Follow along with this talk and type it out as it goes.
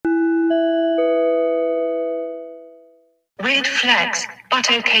Weird Flex,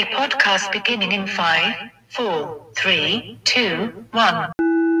 but okay podcast beginning in 5, 4, 3, 2, 1.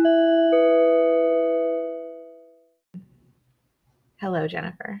 Hello,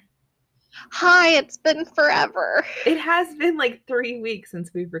 Jennifer. Hi, it's been forever. It has been like 3 weeks since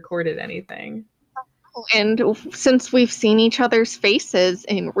we've recorded anything. And since we've seen each other's faces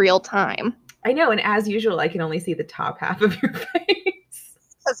in real time. I know, and as usual, I can only see the top half of your face.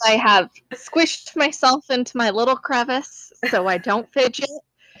 Because I have squished myself into my little crevice so I don't fidget.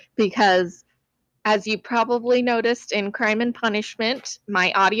 Because, as you probably noticed in Crime and Punishment,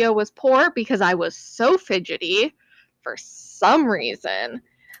 my audio was poor because I was so fidgety for some reason.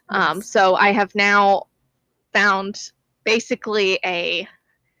 Yes. So I have now found basically a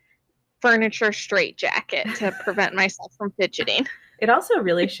furniture straitjacket to prevent myself from fidgeting. It also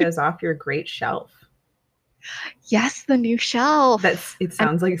really shows off your great shelf. Yes, the new shelf. It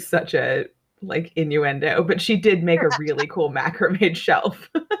sounds like such a innuendo, but she did make a really cool macrame shelf.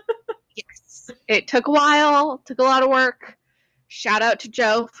 Yes. It took a while, took a lot of work. Shout out to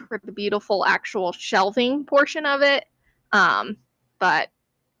Joe for the beautiful actual shelving portion of it. But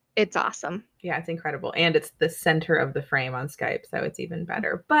it's awesome. Yeah, it's incredible. And it's the center of the frame on Skype, so it's even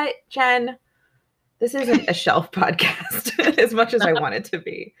better. But Jen, this isn't a shelf podcast as much as I want it to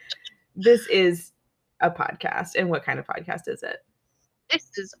be. This is a podcast. And what kind of podcast is it? This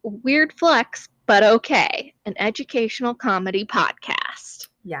is Weird Flex, but okay, an educational comedy podcast.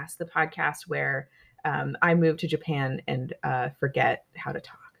 Yes, the podcast where I moved to Japan and forget how to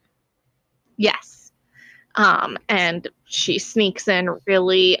talk. Yes. And she sneaks in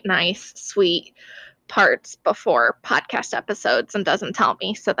really nice, sweet parts before podcast episodes and doesn't tell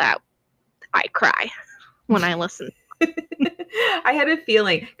me so that I cry when I listen. I had a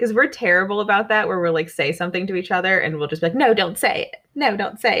feeling, because we're terrible about that, where we'll say something to each other and we'll just be like, no, don't say it. No,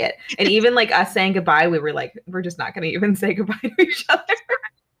 don't say it. And even us saying goodbye, we were like, we're just not going to even say goodbye to each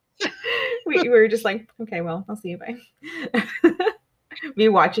other. we were just like, okay, well, I'll see you, bye. Me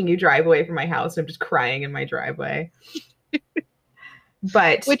watching you drive away from my house, I'm just crying in my driveway.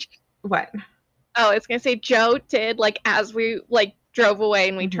 But what? Oh, I was gonna say Joe did as we drove away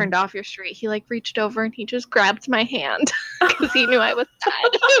and we turned off your street. He reached over and he just grabbed my hand because he knew I was sad.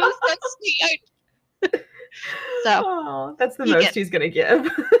 It was so sweet. So that's the most he's gonna give.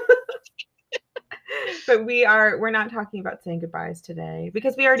 But we're not talking about saying goodbyes today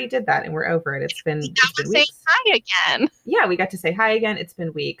because we already did that and we're over it. It's been weeks. Say hi again. Yeah, we got to say hi again. It's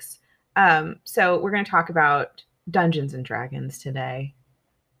been weeks. So we're going to talk about Dungeons and Dragons today.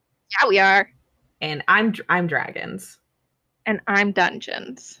 Yeah, we are. And I'm Dragons. And I'm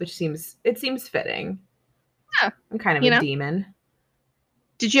Dungeons. Which seems fitting. Yeah. I'm kind of a demon.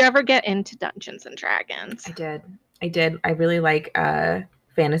 Did you ever get into Dungeons and Dragons? I did. I really like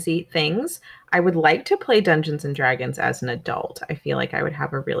fantasy things. I would like to play Dungeons and Dragons as an adult. I feel like I would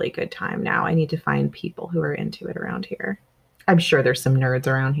have a really good time now. I need to find people who are into it around here. I'm sure there's some nerds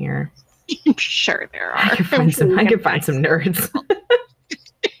around here. Sure there are. I could find some nerds.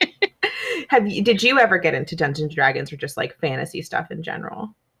 Did you ever get into Dungeons and Dragons or just fantasy stuff in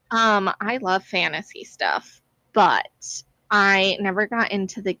general? I love fantasy stuff, but I never got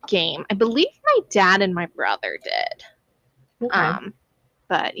into the game. I believe my dad and my brother did. Okay.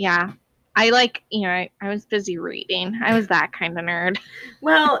 But yeah, I I was busy reading. I was that kind of nerd.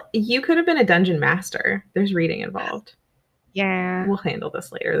 Well, you could have been a dungeon master. There's reading involved. Yeah. We'll handle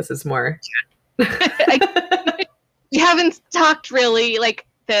this later. This is more. We haven't talked really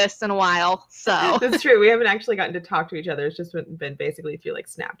this in a while, so. That's true. We haven't actually gotten to talk to each other. It's just been basically through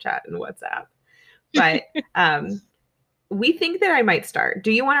Snapchat and WhatsApp. But we think that I might start.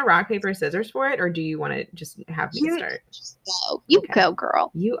 Do you want to rock, paper, scissors for it, or do you want to just have me start? Just go. You go,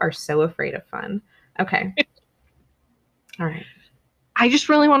 girl. You are so afraid of fun. Okay. All right. I just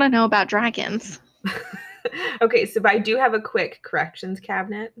really want to know about dragons. Okay, so I do have a quick corrections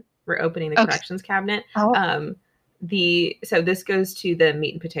cabinet. We're opening the corrections cabinet. Oh. So this goes to the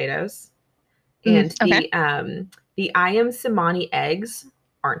meat and potatoes, and the I am Samani eggs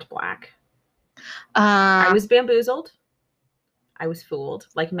aren't black. I was bamboozled. I was fooled,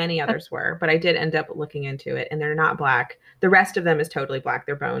 like many others were, but I did end up looking into it, and they're not black. The rest of them is totally black.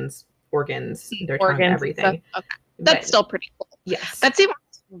 Their bones, organs, their tongue, everything. Okay. That's still pretty cool. Yes. That's even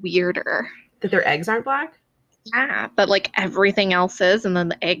weirder. That their eggs aren't black? Yeah, but everything else is, and then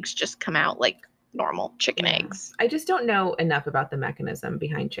the eggs just come out like normal chicken eggs. I just don't know enough about the mechanism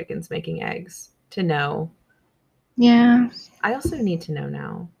behind chickens making eggs to know. Yeah. I also need to know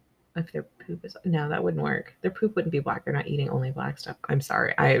now if their poop is... No, that wouldn't work. Their poop wouldn't be black. They're not eating only black stuff. I'm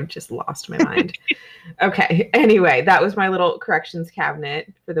sorry. I just lost my mind. Okay. Anyway, that was my little corrections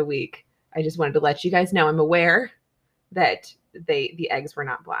cabinet for the week. I just wanted to let you guys know I'm aware that the eggs were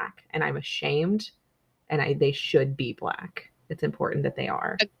not black, and I'm ashamed, and they should be black. It's important that they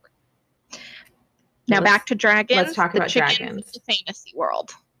are. Now back to dragons. Let's talk about dragons. The fantasy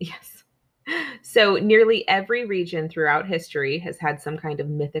world. Yes. So nearly every region throughout history has had some kind of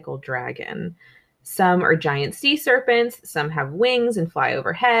mythical dragon. Some are giant sea serpents, some have wings and fly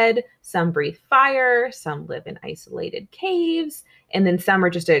overhead, some breathe fire, some live in isolated caves, and then some are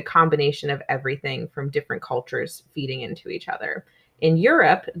just a combination of everything from different cultures feeding into each other. In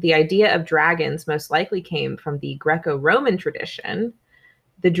Europe, the idea of dragons most likely came from the Greco-Roman tradition.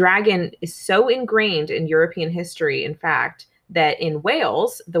 The dragon is so ingrained in European history, in fact, that in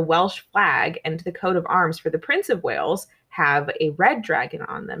Wales, the Welsh flag and the coat of arms for the Prince of Wales have a red dragon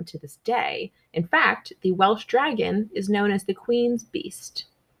on them to this day. In fact, the Welsh dragon is known as the Queen's Beast.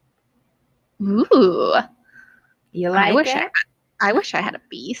 Ooh. You like it? I wish I had a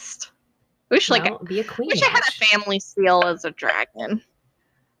beast. I wish be a queen. Wish I had a family seal as a dragon.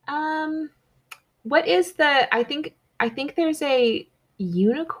 What is I think there's a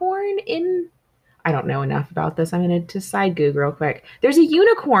unicorn in, I don't know enough about this. I'm going to side Google real quick. There's a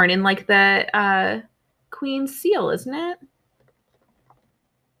unicorn in like the Queen's seal, isn't it?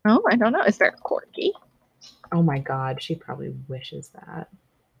 Oh, I don't know. Is there a corgi? Oh my God, she probably wishes that.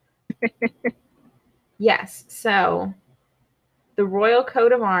 Yes, so the royal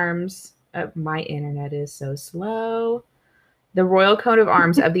coat of arms, my internet is so slow. The royal coat of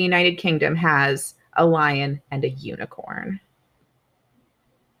arms of the United Kingdom has a lion and a unicorn.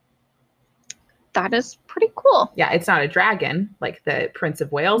 That is pretty cool. Yeah, it's not a dragon like the Prince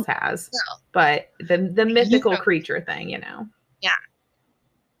of Wales has, but the mythical creature thing, Yeah.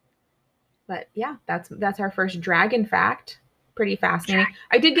 But yeah, that's our first dragon fact. Pretty fascinating.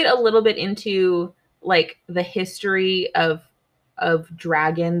 I did get a little bit into like the history of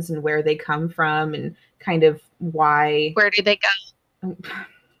dragons and where they come from and kind of why. Where do they go?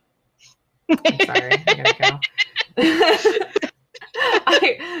 I'm sorry, I gotta go.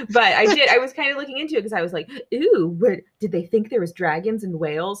 I was kind of looking into it because I was like, ooh, did they think there was dragons in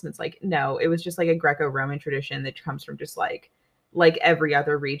Wales? And it's like, no, it was just like a Greco-Roman tradition that comes from just like every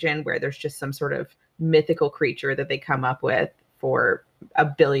other region where there's just some sort of mythical creature that they come up with for a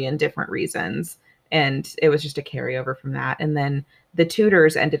billion different reasons. And it was just a carryover from that. And then the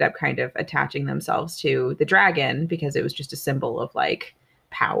Tudors ended up kind of attaching themselves to the dragon because it was just a symbol of like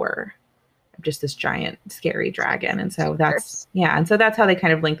power. Just this giant scary dragon, and so that's how they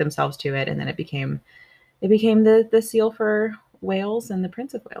kind of linked themselves to it, and then it became the seal for Wales and the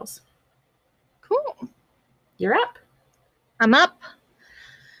Prince of Wales. Cool. You're up. I'm up.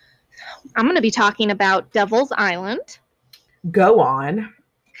 I'm going to be talking about Devil's Island. Go on.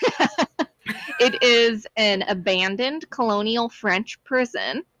 It is an abandoned colonial French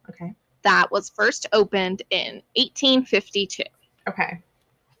prison. Okay. That was first opened in 1852. Okay.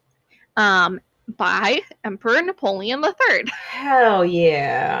 By Emperor Napoleon III. Hell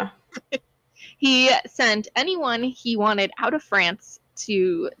yeah. He sent anyone he wanted out of France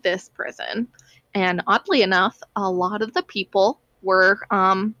to this prison. And oddly enough, a lot of the people were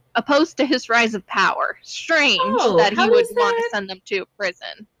opposed to his rise of power. Strange that he would want to send them to a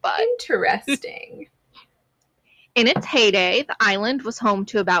prison. But interesting. In its heyday, the island was home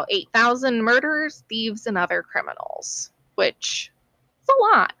to about 8,000 murderers, thieves, and other criminals, which is a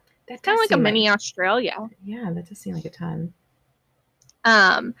lot. That's kind of like a mini Australia. Yeah, that does seem like a ton.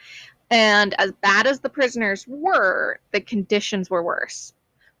 And as bad as the prisoners were, the conditions were worse.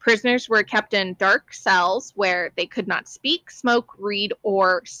 Prisoners were kept in dark cells where they could not speak, smoke, read,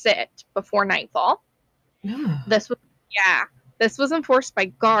 or sit before nightfall. This was enforced by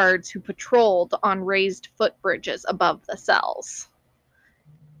guards who patrolled on raised footbridges above the cells.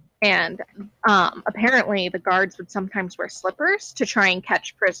 And apparently the guards would sometimes wear slippers to try and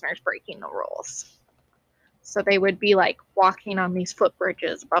catch prisoners breaking the rules. So they would be like walking on these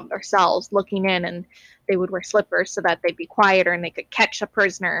footbridges above their cells, looking in, and they would wear slippers so that they'd be quieter and they could catch a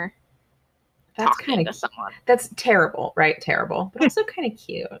prisoner talking to someone. That's terrible, right? Terrible, but also kind of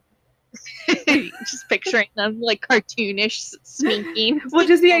cute. Just picturing them like cartoonish sneaking. Well,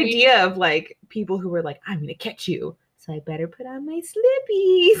 just the idea of like people who were like, I'm going to catch you, so I better put on my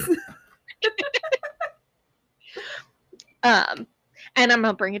slippies. And I'm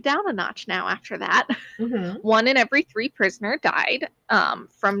going to bring it down a notch now after that. Mm-hmm. 1 in every 3 prisoners died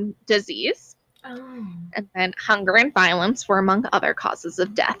from disease. Oh. And then hunger and violence were among other causes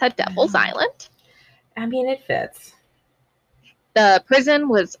of death at Devil's Island. I mean, it fits. The prison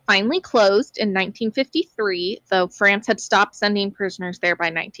was finally closed in 1953, though France had stopped sending prisoners there by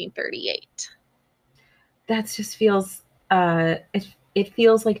 1938. That just feels, it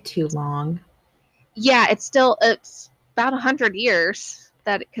feels like too long. Yeah, it's about 100 years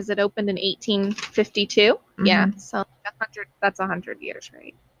because it opened in 1852. Mm-hmm. Yeah, so 100. That's 100 years,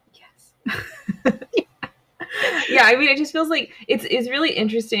 right? Yes. Yeah, I mean, it just feels like it's really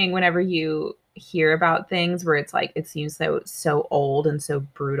interesting whenever you hear about things where it's like it seems so old and so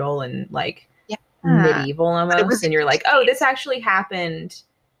brutal and like medieval almost, and you're like, oh, this actually happened.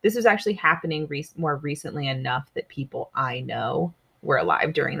 This was actually happening more recently enough that people I know were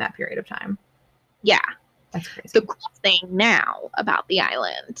alive during that period of time. Yeah. That's crazy. The cool thing now about the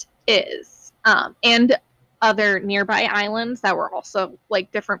island is, and other nearby islands that were also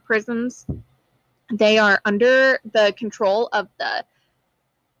like different prisons, they are under the control of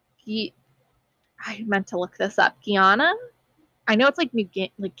I meant to look this up. Guyana? I know it's like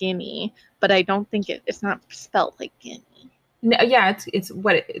Guinea, but I don't think it's not spelled like Guinea. No, yeah, it's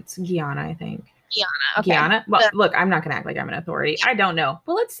Guyana, I think. Guyana, okay. Guyana? Well, look, I'm not going to act like I'm an authority. I don't know.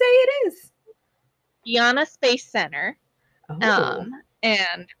 But let's say it is. Guyana Space Center.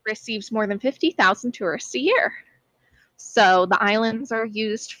 And receives more than 50,000 tourists a year. So the islands are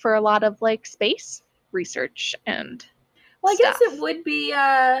used for a lot of like space research and I guess it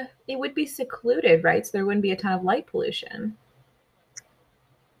would be secluded, right? So there wouldn't be a ton of light pollution.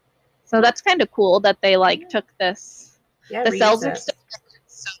 So that's kind of cool that they like took this. Yeah, the cells are still there,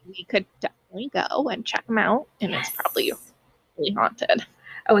 so we could definitely go and check them out, and it's probably really haunted.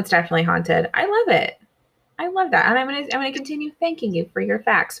 Oh, it's definitely haunted. I love it. I love that, and I'm gonna continue thanking you for your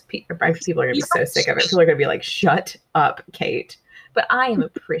facts. People are gonna be so sick of it. People are gonna be like, "Shut up, Kate." But I am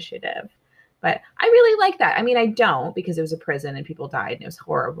appreciative. But I really like that. I mean, I don't, because it was a prison and people died and it was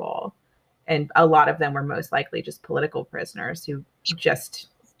horrible, and a lot of them were most likely just political prisoners who just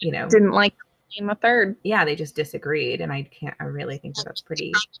didn't like William III. Yeah, they just disagreed, and I really think that's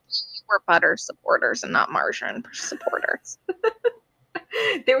pretty. We're Butter supporters and not Margarine supporters.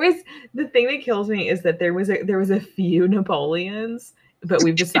 The thing that kills me is that there was a few Napoleons, but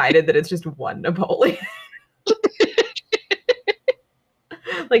we've decided that it's just one Napoleon.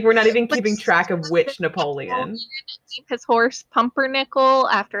 Like, we're not even keeping track of which Napoleon. His horse Pumpernickel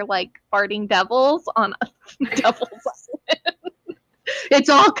after like farting devils on a devil's island. It's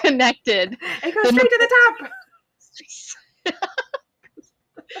all connected. It goes straight to the top.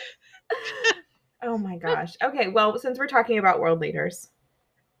 Oh my gosh. Okay, well, since we're talking about world leaders,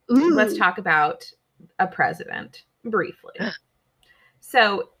 let's talk about a president briefly.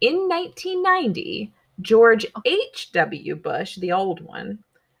 So in 1990, George H.W. Bush, the old one,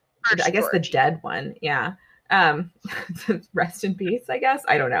 I guess the dead one, yeah. Rest in peace, I guess.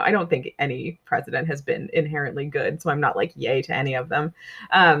 I don't know. I don't think any president has been inherently good, so I'm not like yay to any of them.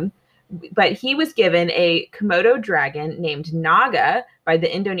 But he was given a Komodo dragon named Naga by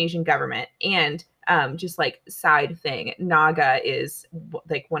the Indonesian government. And just like side thing, Naga is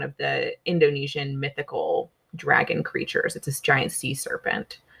like one of the Indonesian mythical dragon creatures. It's this giant sea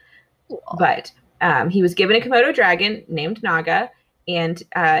serpent. Cool. But he was given a Komodo dragon named Naga, and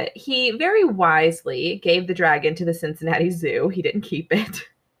he very wisely gave the dragon to the Cincinnati Zoo. He didn't keep it.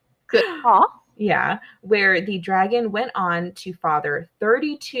 Good call. Yeah, where the dragon went on to father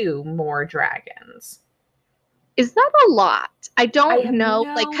 32 more dragons. Is that a lot? I don't know.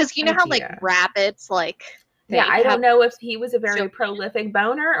 No, like, because you know how like rabbits, like. Yeah, I don't know if he was a very prolific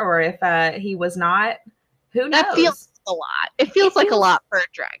boner or if he was not. Who knows? That feels a lot. It feels like a lot for a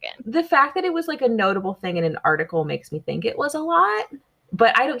dragon. The fact that it was like a notable thing in an article makes me think it was a lot.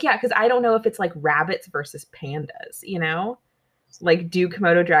 But I don't, because I don't know if it's like rabbits versus pandas, you know? Like, do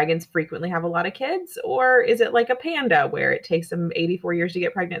Komodo dragons frequently have a lot of kids? Or is it like a panda where it takes them 84 years to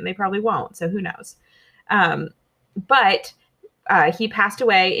get pregnant and they probably won't? So who knows? But he passed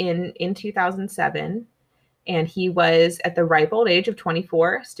away in 2007. And he was at the ripe old age of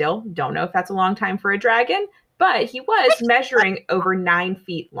 24. Still don't know if that's a long time for a dragon, but he was measuring over 9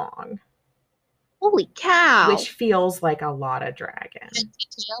 feet long. Holy cow. Which feels like a lot of dragon. Head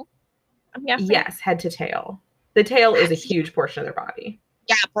to tail? I'm guessing. Yes, head to tail. The tail is a huge portion of their body.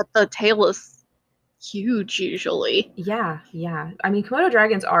 Yeah, but the tail is huge usually. Yeah. I mean, Komodo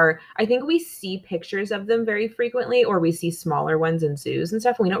dragons I think we see pictures of them very frequently, or we see smaller ones in zoos and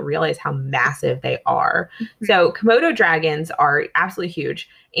stuff, and we don't realize how massive they are. Mm-hmm. So Komodo dragons are absolutely huge,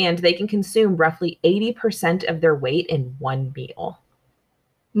 and they can consume roughly 80% of their weight in one meal.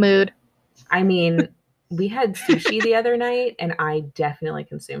 Mood. I mean, we had sushi the other night, and I definitely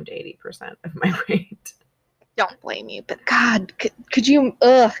consumed 80% of my weight. Don't blame you, but God, could you,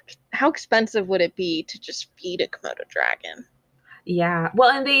 how expensive would it be to just feed a Komodo dragon? Yeah. Well,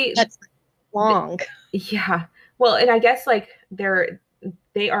 and that's long. Yeah. Well, and I guess like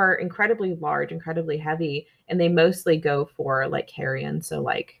they are incredibly large, incredibly heavy, and they mostly go for like carrion. So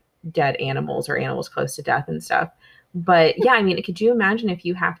like dead animals or animals close to death and stuff. But yeah, I mean, could you imagine if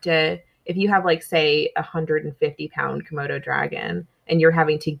you have like, say, 150-pound Komodo dragon and you're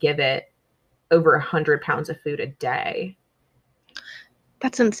having to give it over 100 pounds of food a day?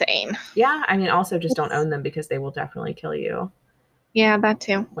 That's insane. Yeah, I mean, also just don't own them because they will definitely kill you. Yeah, that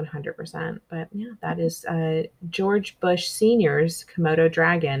too. 100%. But yeah, that is George Bush Sr.'s Komodo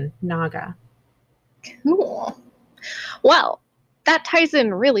dragon, Naga. Cool. Well, that ties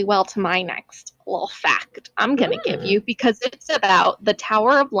in really well to my next little fact I'm going to give you, because it's about the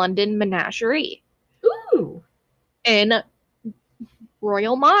Tower of London menagerie. Ooh. And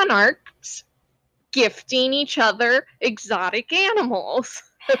royal monarchs gifting each other exotic animals.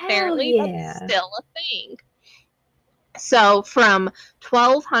 Apparently, that's still a thing. So from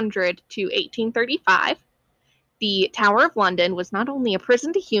 1200 to 1835, the Tower of London was not only a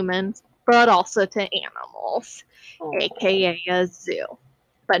prison to humans, but also to animals, aka a zoo,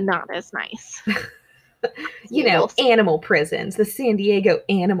 but not as nice. Animal prisons, the San Diego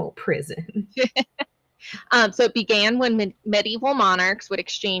Animal Prison. So it began when medieval monarchs would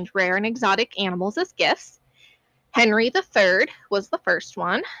exchange rare and exotic animals as gifts. Henry III was the first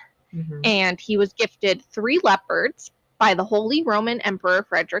one, and he was gifted 3 leopards by the Holy Roman Emperor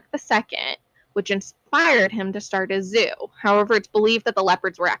Frederick II, which inspired him to start a zoo. However, it's believed that the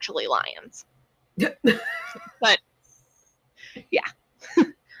leopards were actually lions. But, yeah.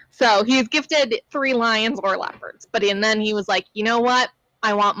 So he was gifted 3 lions or leopards. And then he was like, you know what?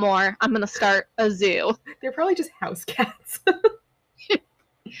 I want more. I'm going to start a zoo. They're probably just house cats.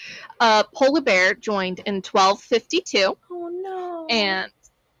 Polar bear joined in 1252. Oh, no. And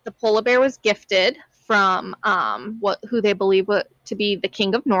the polar bear was gifted from who they believe to be the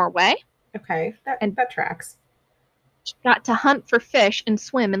King of Norway. Okay, that tracks. Got to hunt for fish and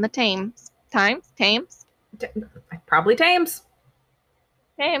swim in the Thames. Probably Thames.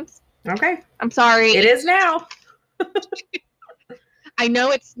 Thames. Okay. I'm sorry. It is now. I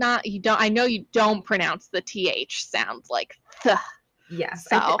know it's not. I know you don't pronounce the TH sounds like the. Yes,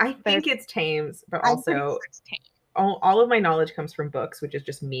 so I think it's Thames, but also it's Thames. All of my knowledge comes from books, which is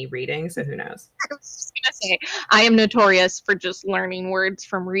just me reading, so who knows? I was just going to say, I am notorious for just learning words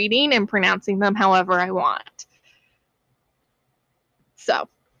from reading and pronouncing them however I want. So,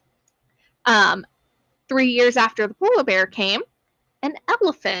 3 years after the polar bear came, an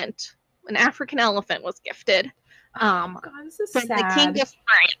African elephant was gifted. Oh, God, this is from sad. The King of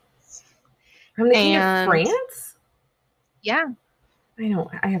France. From the King of France? Yeah.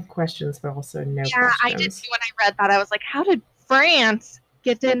 I have questions, but also no questions. Yeah, I did too when I read that. I was like, how did France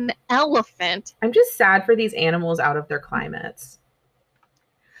get an elephant? I'm just sad for these animals out of their climates.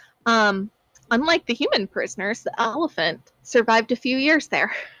 Unlike the human prisoners, the elephant survived a few years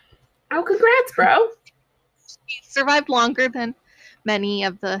there. Oh, congrats, bro. He survived longer than many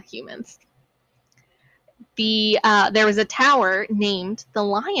of the humans. There was a tower named the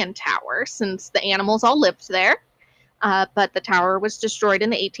Lion Tower, since the animals all lived there. But the tower was destroyed in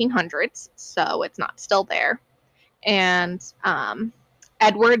the 1800s, so it's not still there. And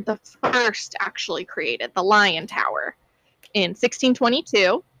Edward I actually created the Lion Tower in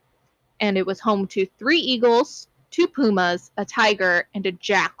 1622, and it was home to 3 eagles, 2 pumas, a tiger, and a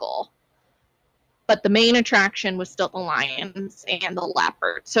jackal. But the main attraction was still the lions and the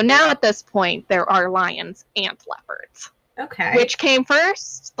leopards. So now at this point, there are lions and leopards. Okay. Which came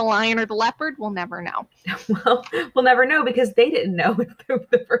first, the lion or the leopard? We'll never know. Well, we'll never know because they didn't know if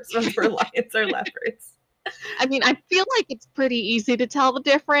the first ones were lions or leopards. I mean, I feel like it's pretty easy to tell the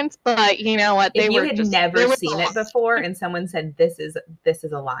difference, but you know what? If you had never seen it before and someone said, this is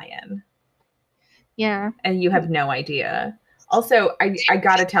a lion. Yeah. And you have no idea. Also, I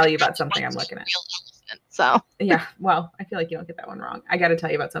got to tell you about something I'm looking at. So. Yeah, well, I feel like you don't get that one wrong. I got to tell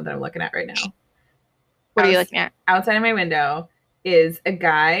you about something I'm looking at right now. What are you looking at? Outside of my window is a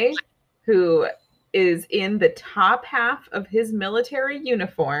guy who is in the top half of his military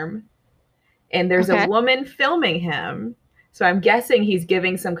uniform, and there's a woman filming him. So I'm guessing he's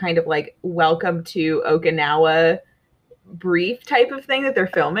giving some kind of like welcome to Okinawa brief type of thing that they're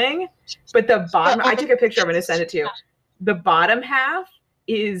filming. But the bottom, I took a picture, I'm going to send it to you. The bottom half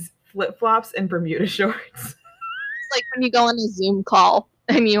is flip-flops and Bermuda shorts. It's like when you go on a Zoom call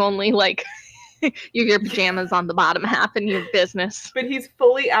and you only like... you have your pajamas on the bottom half and your business. But he's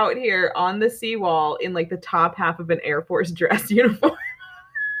fully out here on the seawall in like the top half of an Air Force dress uniform.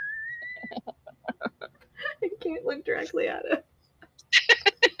 I can't look directly at it.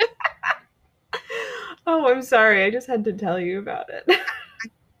 Oh, I'm sorry. I just had to tell you about it.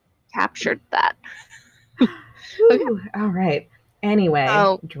 Captured that. Ooh, all right. Anyway,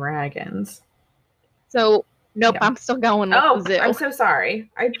 dragons. So nope, yeah. I'm still going with the zoo. I'm so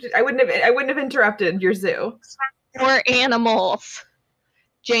sorry. I wouldn't have interrupted your zoo. more animals.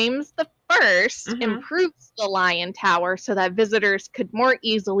 James the First improves the lion tower so that visitors could more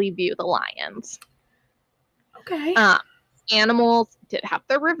easily view the lions. Okay. Animals did have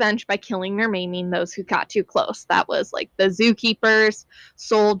their revenge by killing or maiming those who got too close. That was like the zookeepers,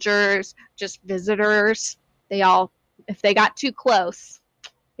 soldiers, just visitors. They all, if they got too close,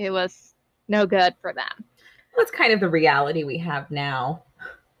 it was no good for them. That's kind of the reality we have now.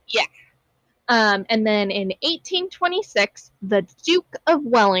 Yeah. And then in 1826, the Duke of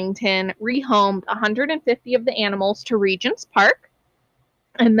Wellington rehomed 150 of the animals to Regent's Park.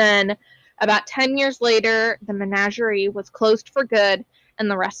 And then about 10 years later, the menagerie was closed for good,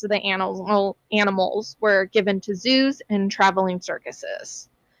 and the rest of the animals were given to zoos and traveling circuses.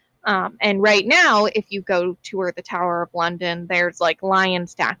 And right now, if you go tour the Tower of London, there's like lion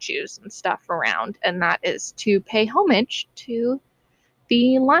statues and stuff around, and that is to pay homage to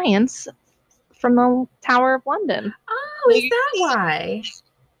the lions from the Tower of London. Oh, is that why?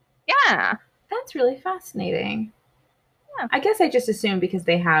 Yeah. That's really fascinating. Yeah. I guess I just assumed because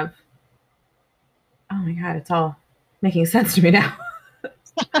they have... Oh my God, it's all making sense to me now.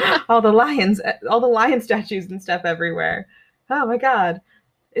 all the lion statues and stuff everywhere. Oh my God.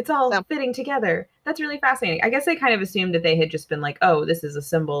 It's all fitting together. That's really fascinating. I guess I kind of assumed that they had just been like, oh, this is a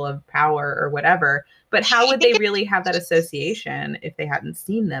symbol of power or whatever. But how would they really have that association if they hadn't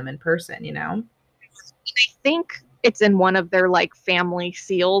seen them in person, you know? I think it's in one of their like family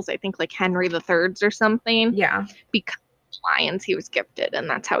seals. I think like Henry III's or something. Yeah. Because lions he was gifted, and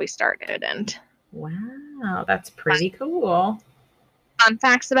that's how he started. And wow, that's pretty cool. Fun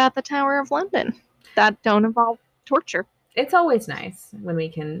facts about the Tower of London that don't involve torture. It's always nice when we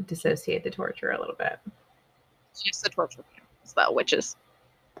can dissociate the torture a little bit. It's just the torture panels, though, which is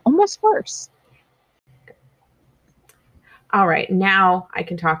almost worse. All right, now I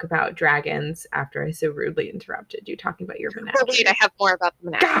can talk about dragons after I so rudely interrupted you talking about your menagerie. Oh, wait, I have more about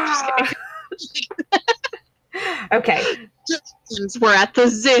the menagerie. Just kidding. Okay. Since we're at the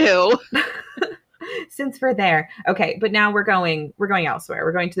zoo. Since we're there. Okay, but now we're going elsewhere.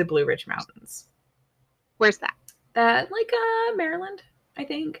 We're going to the Blue Ridge Mountains. Where's that? Maryland, I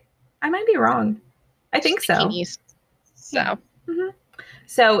think. I might be wrong. I think so. East. So. Yeah. Mm-hmm.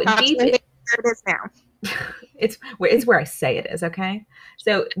 So that's deep. Where it is now. It's where I say it is. Okay.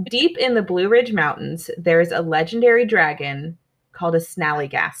 So deep in the Blue Ridge Mountains, there's a legendary dragon called a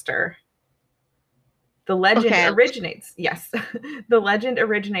Snallygaster. The legend originates. Yes, the legend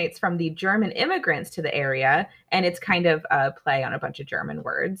originates from the German immigrants to the area, and it's kind of a play on a bunch of German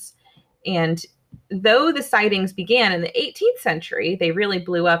words. And though the sightings began in the 18th century, they really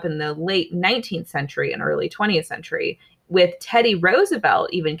blew up in the late 19th century and early 20th century, with Teddy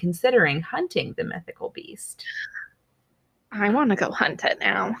Roosevelt even considering hunting the mythical beast. I want to go hunt it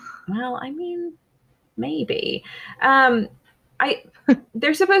now. Well, I mean, maybe.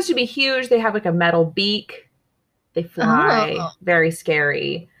 They're supposed to be huge. They have like a metal beak. They fly. Oh. Very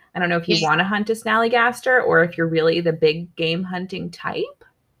scary. I don't know if you want to hunt a Snallygaster or if you're really the big game hunting type.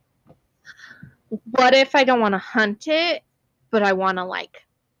 What if I don't want to hunt it, but I want to like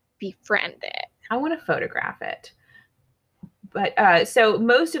befriend it? I want to photograph it. But so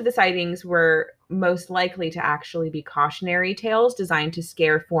most of the sightings were most likely to actually be cautionary tales designed to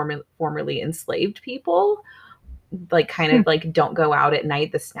scare formerly enslaved people. Like kind of like don't go out at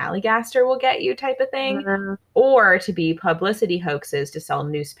night, the Snallygaster will get you type of thing. Or to be publicity hoaxes to sell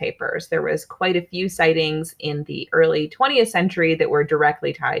newspapers. There was quite a few sightings in the early 20th century that were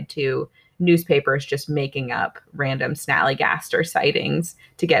directly tied to newspapers just making up random Snallygaster sightings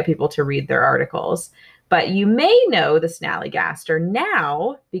to get people to read their articles. But you may know the Snallygaster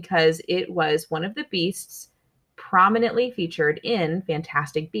now because it was one of the beasts prominently featured in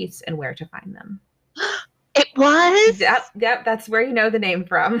Fantastic Beasts and Where to Find Them. It was? Yep, that's where you know the name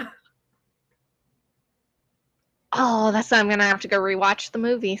from. Oh, that's why I'm going to have to go rewatch the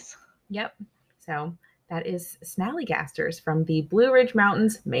movies. Yep. So that is Snallygasters from the Blue Ridge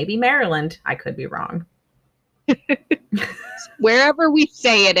Mountains, maybe Maryland. I could be wrong. Wherever we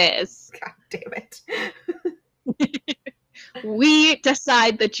say it is. God damn it. We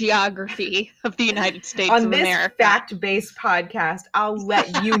decide the geography of the United States of America. On this fact-based podcast, I'll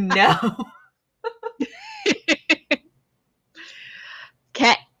let you know.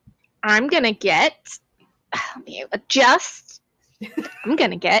 Okay, I'm gonna get. Let me adjust. I'm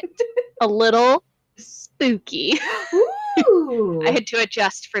gonna get a little spooky. Ooh. I had to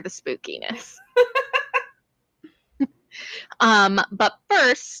adjust for the spookiness. But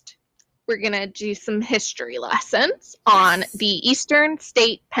first, we're gonna do some history lessons on the Eastern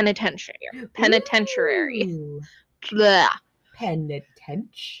State Penitentiary. Ooh. Blah. Penitentiary.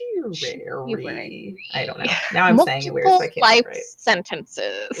 penitentiary. I don't know. Now I'm saying it weird, so I can't life right.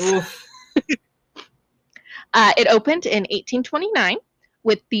 sentences. It opened in 1829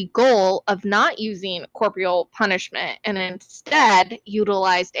 with the goal of not using corporeal punishment and instead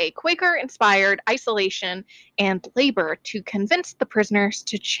utilized a Quaker-inspired isolation and labor to convince the prisoners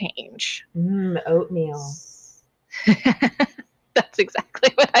to change. Oatmeal. That's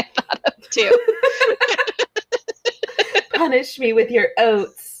exactly what I thought of too. Punish me with your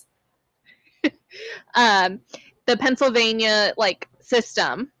oats. The Pennsylvania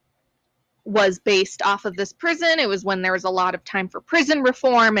system was based off of this prison. It was when there was a lot of time for prison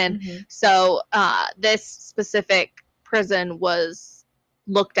reform, and so this specific prison was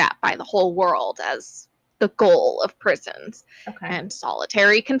looked at by the whole world as the goal of prisons. And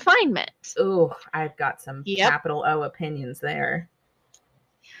solitary confinement. Ooh, I've got some capital O opinions there.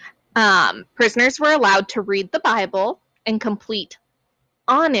 Prisoners were allowed to read the Bible and complete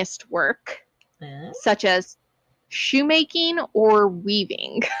honest work, such as shoemaking or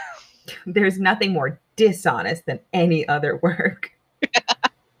weaving. There's nothing more dishonest than any other work.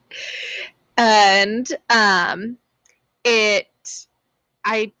 And I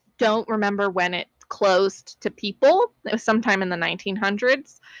don't remember when it closed to people. It was sometime in the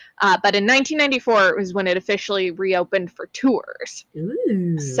 1900s. But in 1994 was when it officially reopened for tours.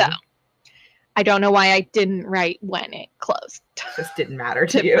 Ooh. So I don't know why I didn't write when it closed. Just didn't matter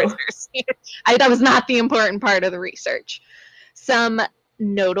to you. That was not the important part of the research. Some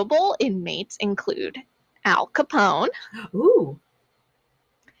notable inmates include Al Capone. Ooh.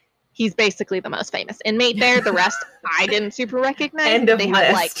 He's basically the most famous inmate there. The rest I didn't super recognize. End of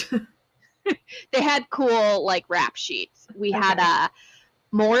list. They had cool rap sheets. We had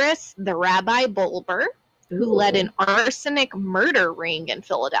Morris the Rabbi Bulber, who led an arsenic murder ring in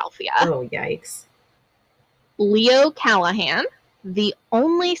Philadelphia. Oh, yikes. Leo Callahan, the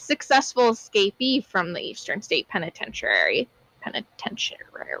only successful escapee from the Eastern State Penitentiary.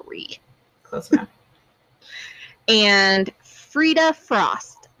 Close enough. And Frida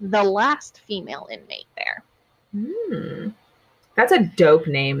Frost, the last female inmate there. That's a dope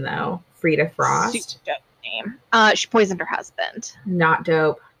name, though. Frida Frost. Super dope name. She poisoned her husband. Not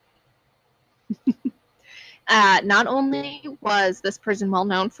dope. Not only was this prison well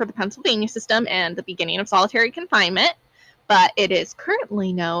known for the Pennsylvania system and the beginning of solitary confinement, but it is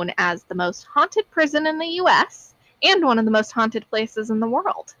currently known as the most haunted prison in the U.S. and one of the most haunted places in the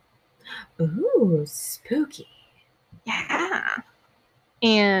world. Ooh, spooky. Yeah.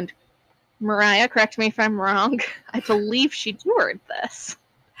 And Mariah, correct me if I'm wrong, I believe she toured this.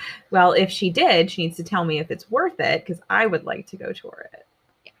 Well, if she did, she needs to tell me if it's worth it, because I would like to go tour it.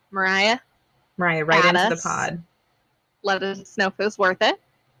 Yeah. Mariah, right into the pod. Let us know if it was worth it.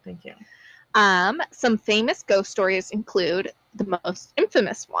 Thank you. Some famous ghost stories include the most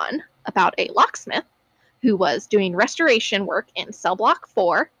infamous one about a locksmith who was doing restoration work in cell block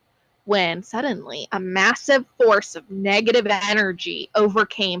 4 when suddenly a massive force of negative energy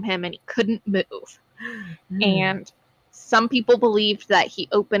overcame him and he couldn't move. And some people believed that he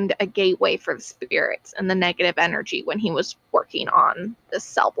opened a gateway for the spirits and the negative energy when he was working on this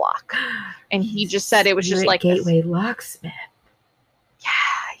cell block. And he just said it was just like gateway locksmith.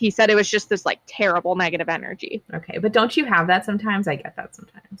 Yeah, he said it was just this terrible negative energy. Okay, but don't you have that sometimes? I get that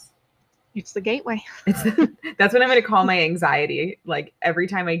sometimes. It's the gateway. That's what I'm going to call my anxiety. Every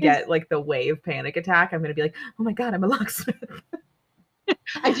time I get the wave panic attack, I'm going to be like, oh my God, I'm a locksmith.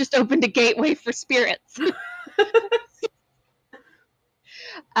 I just opened a gateway for spirits.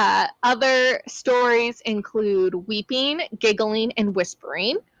 Other stories include weeping, giggling, and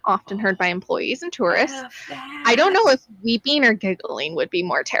whispering, often heard by employees and tourists. I don't know if weeping or giggling would be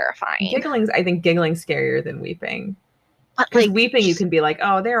more terrifying. I think giggling's scarier than weeping. Because weeping, you can be like,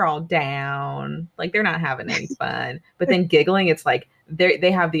 oh, they're all down. They're not having any fun. But then giggling, it's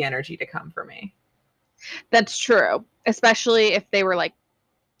they have the energy to come for me. That's true. Especially if they were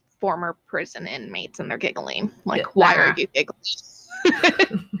former prison inmates and they're giggling. Why are you giggling?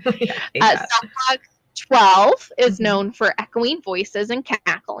 Cell block 12 is known for echoing voices and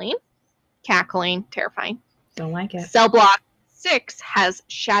cackling. Cackling, terrifying. Don't like it. Cell block 6 has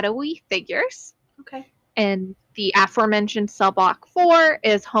shadowy figures. Okay. And the aforementioned cell block 4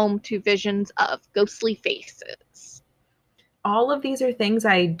 is home to visions of ghostly faces. All of these are things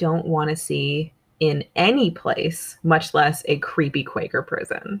I don't want to see in any place, much less a creepy Quaker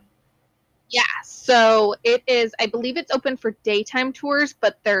prison. Yeah, so it is, I believe it's open for daytime tours,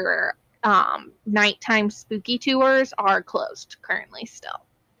 but their nighttime spooky tours are closed currently still.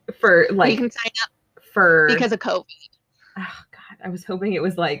 For you can sign up because of COVID. Oh God, I was hoping it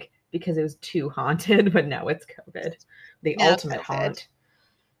was because it was too haunted, but no, it's COVID. The ultimate haunt.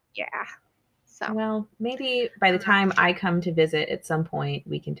 Yeah. So. Well, maybe by the time I come to visit at some point,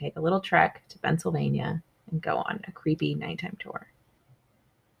 we can take a little trek to Pennsylvania and go on a creepy nighttime tour.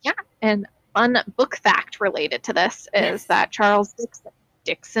 Yeah, and fun book fact related to this is that Charles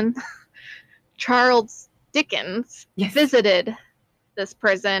Dickens visited this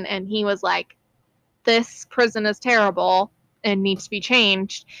prison, and he was like, this prison is terrible and needs to be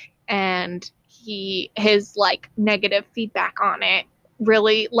changed. And his like negative feedback on it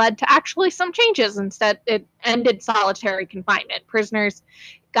really led to actually some changes. Instead, it ended solitary confinement. Prisoners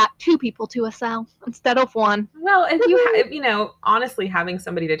got 2 people to a cell instead of 1. Well, if honestly, having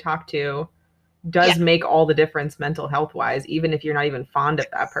somebody to talk to does make all the difference mental health wise, even if you're not even fond of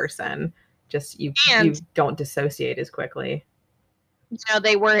that person. Just you don't dissociate as quickly.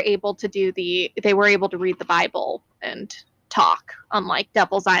 They were able to read the Bible and talk, unlike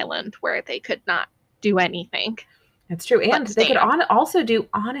Devil's Island, where they could not do anything. That's true. And they could also do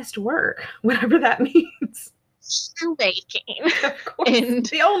honest work, whatever that means. Shoemaking. Of course. And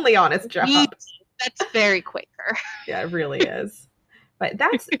the only honest job. That's very Quaker. Yeah, it really is. But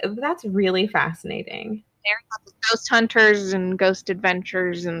that's really fascinating. Ghost hunters and ghost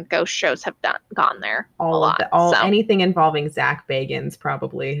adventures and ghost shows have gone there. Anything involving Zach Bagans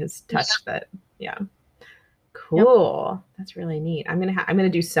probably has touched that. Yeah. Cool. Yep. That's really neat. I'm gonna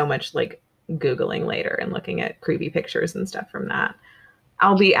do so much like Googling later and looking at creepy pictures and stuff from that.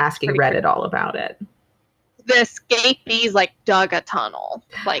 I'll be asking Reddit all about it. The escapees like dug a tunnel.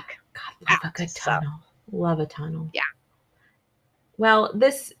 Like, God, love a good tunnel. Love a tunnel. Yeah. Well,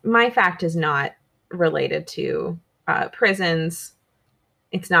 my fact is not related to prisons.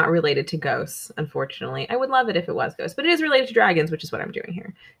 It's not related to ghosts, unfortunately. I would love it if it was ghosts, but it is related to dragons, which is what I'm doing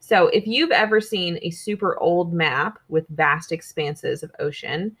here. So if you've ever seen a super old map with vast expanses of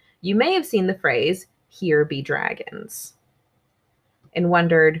ocean, you may have seen the phrase, "Here be dragons," and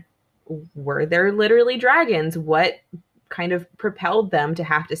wondered, were there literally dragons? What kind of propelled them to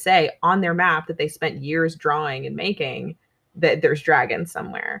have to say on their map that they spent years drawing and making that there's dragons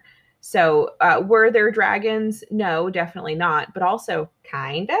somewhere? So were there dragons? No, definitely not. But also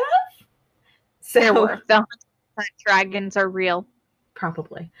kind of. So there were. The dragons are real.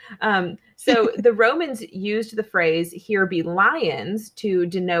 Probably. So the Romans used the phrase "here be lions" to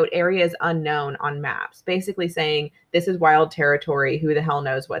denote areas unknown on maps, basically saying this is wild territory. Who the hell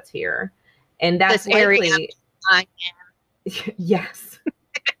knows what's here? And that's this area. Yes.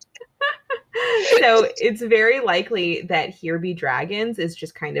 So it's very likely that "here be dragons" is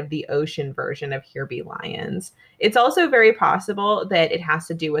just kind of the ocean version of "here be lions." It's also very possible that it has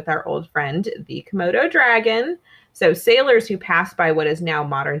to do with our old friend, the Komodo dragon. So sailors who passed by what is now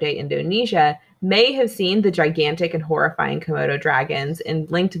modern-day Indonesia may have seen the gigantic and horrifying Komodo dragons and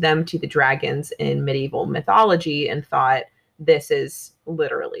linked them to the dragons in medieval mythology and thought, this is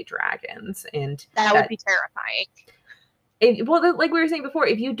literally dragons. And that would be terrifying. Like we were saying before,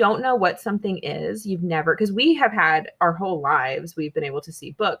 if you don't know what something is, because we have had our whole lives, we've been able to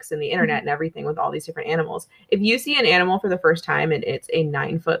see books and the internet and everything with all these different animals. If you see an animal for the first time and it's a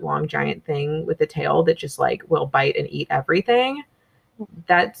 9-foot long giant thing with a tail that just like will bite and eat everything,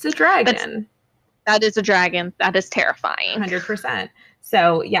 that's a dragon. That is a dragon. That is terrifying. 100%.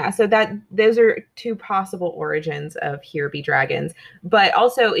 So yeah, those are 2 possible origins of "here be dragons." But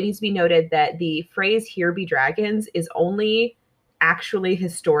also it needs to be noted that the phrase "here be dragons" is only actually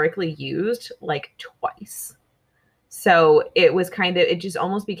historically used like twice. So it just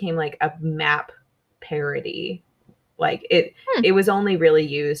almost became like a map parody. Like it was only really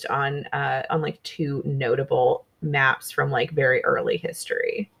used on like 2 notable maps from like very early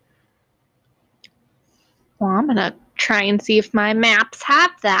history. Well, I'm going to try and see if my maps have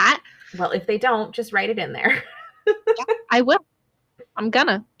that. Well, if they don't, just write it in there. Yeah, I will. I'm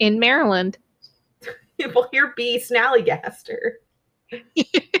gonna. In Maryland. Well, here be Snallygaster.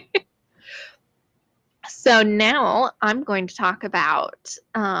 So now I'm going to talk about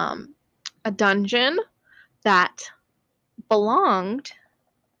a dungeon that belonged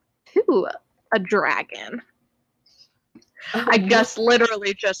to a dragon. I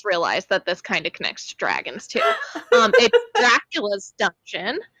literally just realized that this kind of connects to dragons too. It's Dracula's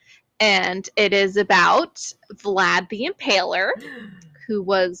dungeon, and it is about Vlad the Impaler, who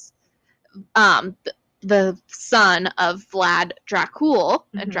was the son of Vlad Dracul,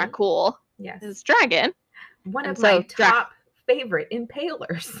 and Dracul is dragon. One of my top favorite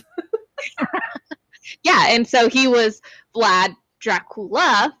impalers. Yeah, and so he was Vlad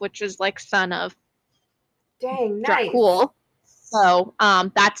Dracula, which is like son of Dracul. So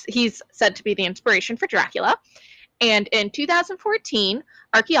he's said to be the inspiration for Dracula. And in 2014,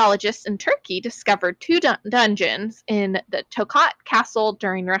 archaeologists in Turkey discovered two dungeons in the Tokat Castle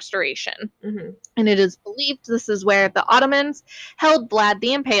during restoration. Mm-hmm. And it is believed this is where the Ottomans held Vlad the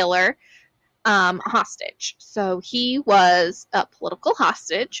Impaler hostage. So he was a political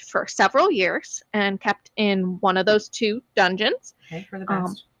hostage for several years and kept in one of those two dungeons. Okay, for the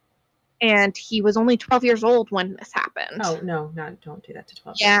best. And he was only 12 years old when this happened. Oh, no, don't do that to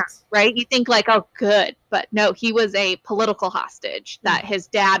 12 Yeah, years. right? You think like, oh, good. But no, he was a political hostage that his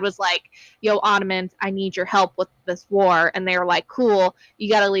dad was like, yo, Ottomans, I need your help with this war. And they were like, cool, you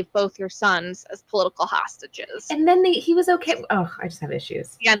got to leave both your sons as political hostages. And then he was okay. Oh, I just have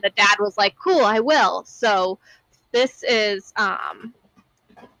issues. Yeah, and the dad was like, cool, I will. So this is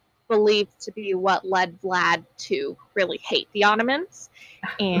believed to be what led Vlad to really hate the Ottomans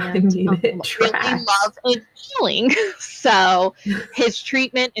and really love and healing. So his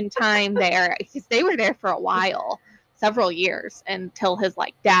treatment and time there, because they were there for a while, several years, until his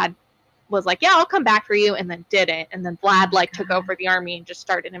dad was like, yeah, I'll come back for you, and then didn't. And then Vlad took over the army and just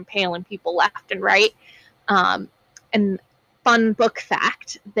started impaling people left and right. And fun book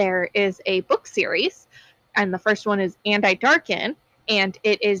fact, there is a book series, and the first one is And I Darken, and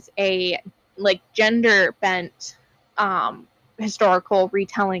it is a gender bent historical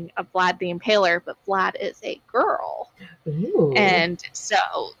retelling of Vlad the Impaler, but Vlad is a girl. Ooh. And so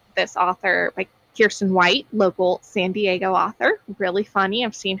this author, Kirsten White, local San Diego author, really funny.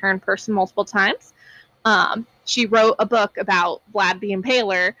 I've seen her in person multiple times. She wrote a book about Vlad the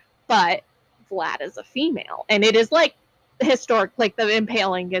Impaler, but Vlad is a female, and it is historic, the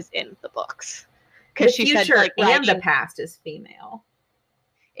impaling is in the books. Because she said and the past is female.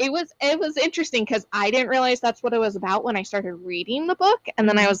 It was interesting because I didn't realize that's what it was about when I started reading the book, and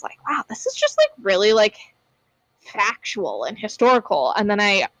then I was like, wow, this is just really factual and historical, and then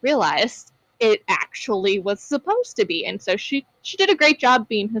I realized it actually was supposed to be, and so she did a great job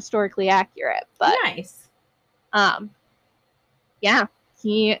being historically accurate. But nice. Yeah,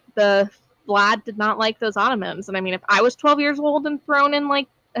 Vlad did not like those Ottomans, and I mean, if I was 12 years old and thrown in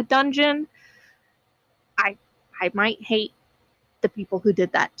a dungeon, I might hate the people who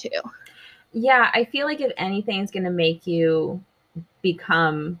did that too. Yeah, I feel like if anything's going to make you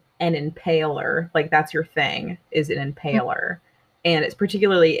become an impaler, that's your thing, is an impaler. And it's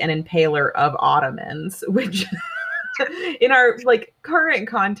particularly an impaler of Ottomans, which in our current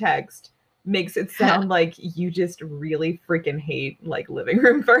context makes it sound like you just really freaking hate living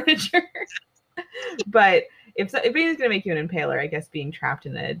room furniture. But if anything's going to make you an impaler, I guess being trapped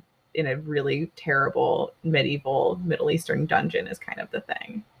in a really terrible medieval Middle Eastern dungeon is kind of the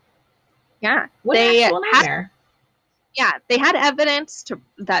thing. Yeah. What an actual nightmare. They had evidence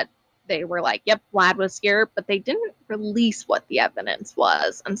that they were yep, Vlad was here, but they didn't release what the evidence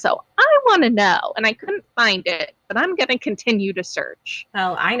was. And so I want to know, and I couldn't find it, but I'm going to continue to search.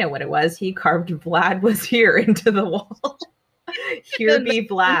 Well, I know what it was. He carved Vlad was here into the wall. Here be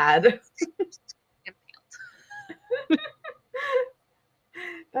Vlad.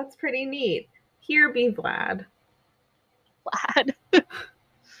 That's pretty neat. Here be Vlad.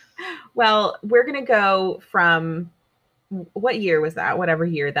 Well, we're going to go from, what year was that? Whatever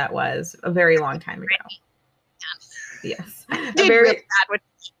year that was. A very long time ago. Yes. A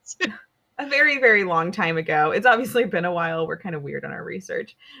very, very long time ago. It's obviously been a while. We're kind of weird on our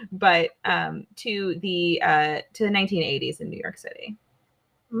research. But to the 1980s in New York City.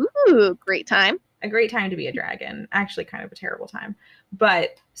 Ooh, great time. A great time to be a dragon. Actually, kind of a terrible time.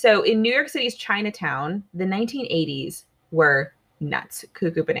 But so in New York City's Chinatown, the 1980s were nuts,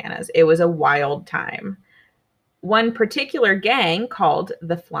 cuckoo bananas. It was a wild time. One particular gang called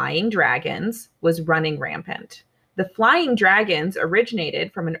the Flying Dragons was running rampant. The Flying Dragons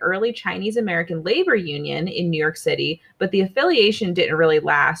originated from an early Chinese-American labor union in New York City, but the affiliation didn't really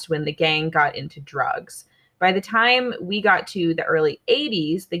last when the gang got into drugs. By the time we got to the early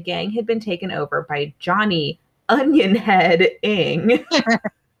 80s, the gang had been taken over by Johnny Onionhead Ing.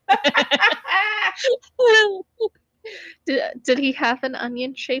 Did he have an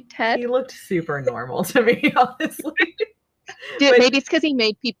onion-shaped head? He looked super normal to me, honestly. Maybe it's because he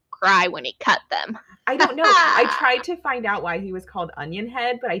made people cry when he cut them. I don't know. I tried to find out why he was called Onion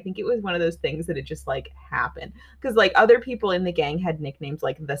Head, but I think it was one of those things that it just happened. Because other people in the gang had nicknames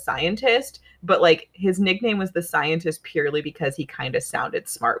like the Scientist, but his nickname was the Scientist purely because he kind of sounded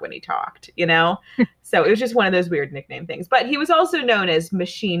smart when he talked, So it was just one of those weird nickname things. But he was also known as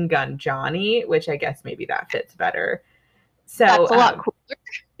Machine Gun Johnny, which I guess maybe that fits better. So that's a lot cooler.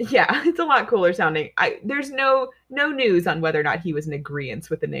 Yeah, it's a lot cooler sounding. There's no news on whether or not he was in agreement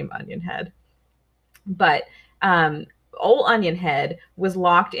with the name Onion Head. But Old Onion Head was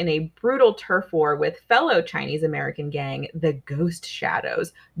locked in a brutal turf war with fellow Chinese American gang, the Ghost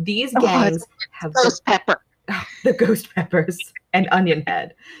Shadows. These gangs have Ghost Pepper. The Ghost Peppers and Onion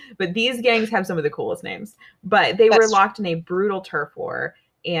Head. But these gangs have some of the coolest names. But they were locked in a brutal turf war,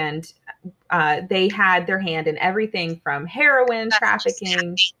 and they had their hand in everything from heroin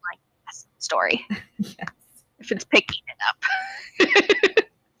trafficking. Story. Yes. If it's picking it up.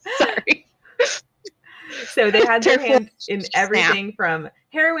 Sorry. So they had their hand in everything from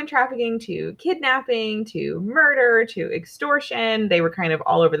heroin trafficking to kidnapping to murder to extortion. They were kind of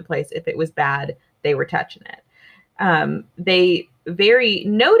all over the place. If it was bad, they were touching it. They very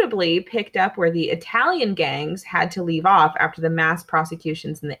notably picked up where the Italian gangs had to leave off after the mass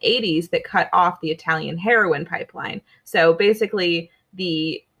prosecutions in the 80s that cut off the Italian heroin pipeline. So basically,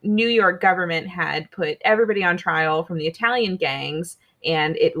 the New York government had put everybody on trial from the Italian gangs,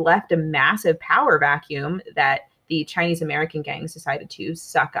 and it left a massive power vacuum that the Chinese American gangs decided to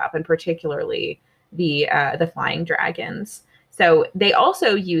suck up, and particularly the Flying Dragons. So they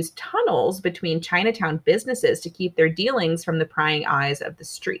also used tunnels between Chinatown businesses to keep their dealings from the prying eyes of the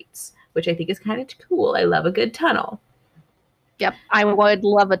streets, which I think is kind of cool. I love a good tunnel. Yep, I would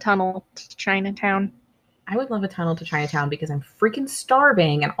love a tunnel to Chinatown. I would love a tunnel to Chinatown because I'm freaking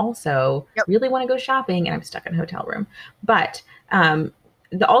starving and also really want to go shopping, and I'm stuck in a hotel room. But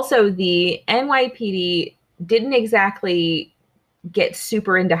also the NYPD didn't exactly get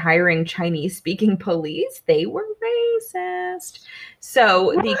super into hiring Chinese-speaking police. They were racist.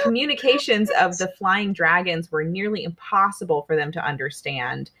 So the communications of the Flying Dragons were nearly impossible for them to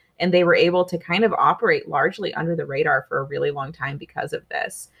understand, and they were able to kind of operate largely under the radar for a really long time because of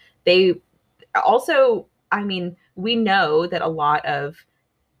this. They also, I mean, we know that a lot of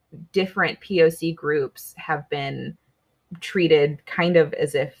different POC groups have been treated kind of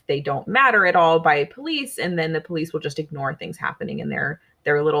as if they don't matter at all by police, and then the police will just ignore things happening in their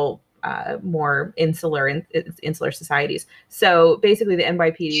little more insular societies. So basically the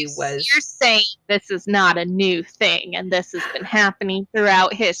NYPD was... You're saying this is not a new thing, and this has been happening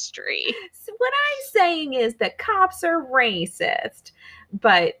throughout history. So what I'm saying is that cops are racist.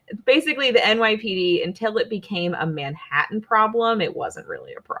 But basically the NYPD, until it became a Manhattan problem, it wasn't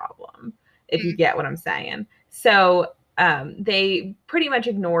really a problem, if you get what I'm saying. So they pretty much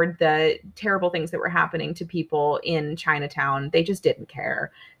ignored the terrible things that were happening to people in Chinatown. They just didn't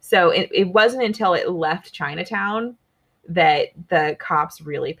care. So it wasn't until it left Chinatown that the cops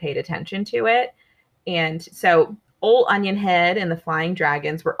really paid attention to it. And so Old Onion Head and the Flying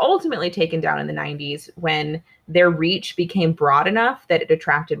Dragons were ultimately taken down in the 90s when their reach became broad enough that it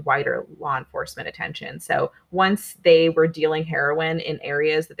attracted wider law enforcement attention. So once they were dealing heroin in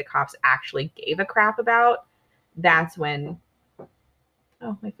areas that the cops actually gave a crap about, that's when...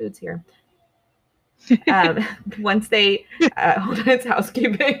 Oh, my food's here. Once they... hold on, it's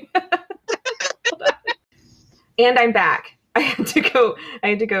housekeeping. Hold on. And I'm back. I had to go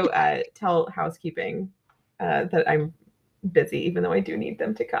tell housekeeping that I'm busy, even though I do need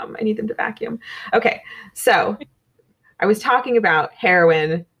them to come. I need them to vacuum. Okay, so I was talking about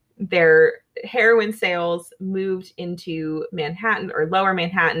heroin. Their heroin sales moved into Manhattan or lower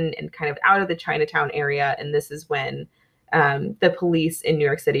Manhattan and kind of out of the Chinatown area. And this is when the police in New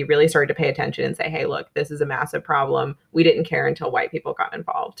York City really started to pay attention and say, hey, look, this is a massive problem. We didn't care until white people got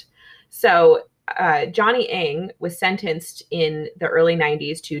involved. So Johnny Ng was sentenced in the early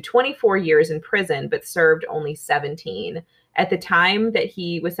 90s to 24 years in prison, but served only 17. At the time that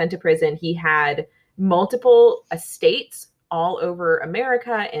he was sent to prison, he had multiple estates all over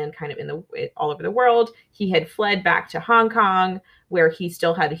America and kind of all over the world. He had fled back to Hong Kong, where he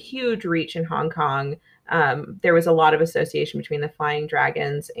still had a huge reach in Hong Kong. There was a lot of association between the Flying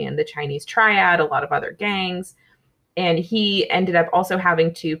Dragons and the Chinese Triad, a lot of other gangs. And he ended up also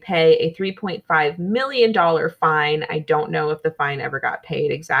having to pay a $3.5 million fine. I don't know if the fine ever got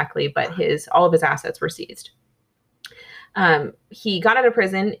paid exactly, but all of his assets were seized. He got out of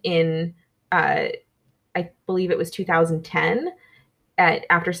prison in, I believe it was 2010,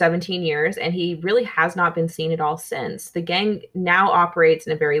 after 17 years, and he really has not been seen at all since. The gang now operates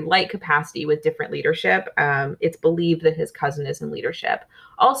in a very light capacity with different leadership. It's believed that his cousin is in leadership.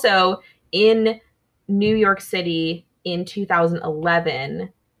 Also, in New York City in 2011,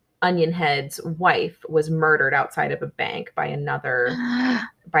 Onion Head's wife was murdered outside of a bank by another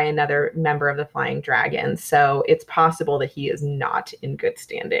member of the Flying Dragons. So it's possible that he is not in good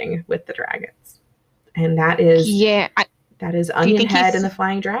standing with the Dragons. And that is Onion Head and the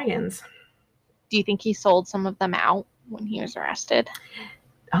Flying Dragons. Do you think he sold some of them out when he was arrested?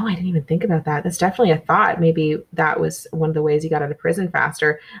 Oh, I didn't even think about that. That's definitely a thought. Maybe that was one of the ways he got out of prison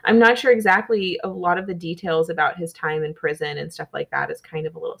faster. I'm not sure exactly. A lot of the details about his time in prison and stuff like that is kind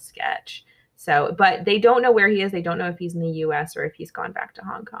of a little sketch. So, but they don't know where he is. They don't know if he's in the US or if he's gone back to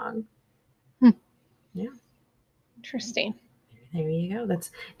Hong Kong. Yeah. Interesting. There you go.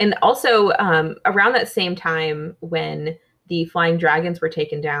 And also around that same time when the Flying Dragons were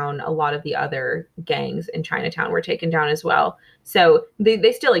taken down, a lot of the other gangs in Chinatown were taken down as well. So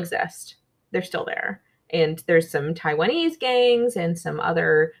they still exist. They're still there. And there's some Taiwanese gangs and some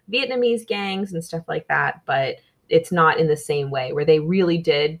other Vietnamese gangs and stuff like that, but it's not in the same way where they really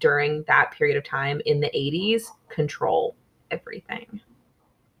did during that period of time in the 80s control everything.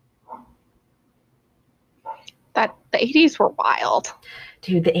 That the 80s were wild.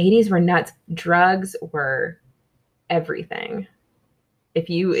 Dude, the 80s were nuts. Drugs were everything. If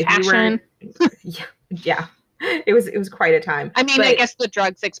you were yeah. It was quite a time. I mean, but I guess the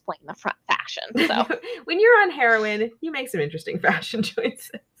drugs explain the front fashion. So when you're on heroin, you make some interesting fashion choices.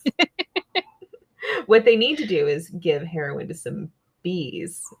 What they need to do is give heroin to some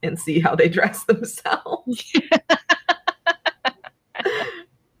bees and see how they dress themselves.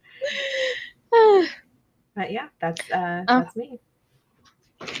 But yeah, that's me.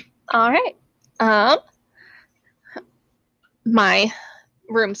 All right. My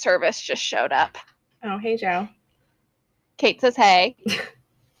room service just showed up. Oh, hey, Joe. Kate says, hey. Are you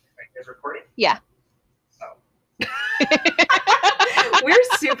guys recording? Yeah. Oh. We're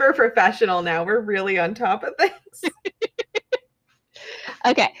super professional now. We're really on top of things.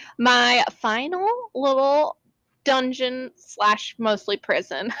 Okay. My final little dungeon / mostly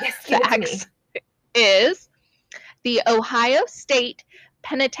prison facts is the Ohio State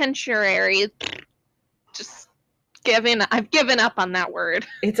Penitentiary. I've given up on that word.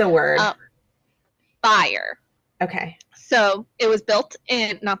 It's a word. Fire. Okay. So it was built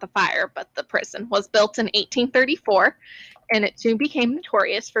not the fire, but the prison was built in 1834, and it soon became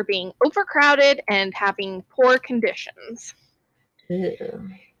notorious for being overcrowded and having poor conditions. Ew.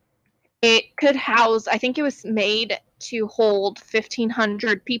 It could house, I think it was made to hold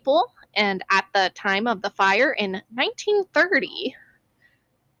 1,500 people, and at the time of the fire in 1930,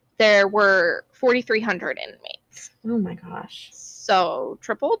 there were 4,300 inmates. Oh my gosh. So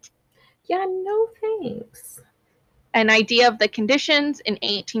tripled? Yeah, no thanks. An idea of the conditions in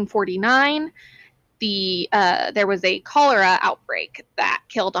 1849, there was a cholera outbreak that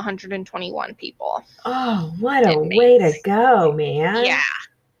killed 121 people. Oh, what a way to go, man. Yeah.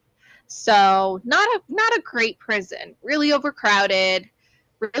 So not a great prison. Really overcrowded,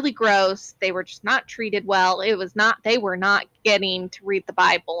 really gross. They were just not treated well. They were not getting to read the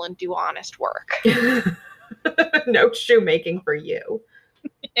Bible and do honest work. No shoemaking for you.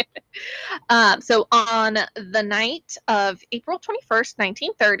 So on the night of April 21st,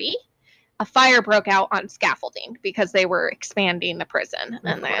 1930, a fire broke out on scaffolding because they were expanding the prison.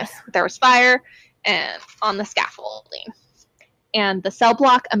 And there was fire and on the scaffolding. And the cell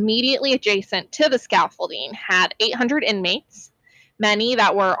block immediately adjacent to the scaffolding had 800 inmates, many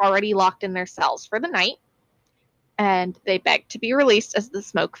that were already locked in their cells for the night. And they begged to be released as the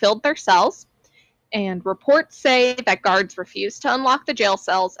smoke filled their cells. And reports say that guards refused to unlock the jail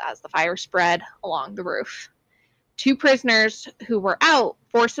cells as the fire spread along the roof. 2 prisoners who were out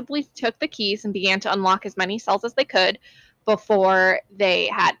forcibly took the keys and began to unlock as many cells as they could before they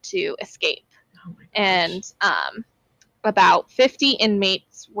had to escape. Oh my gosh. And about 50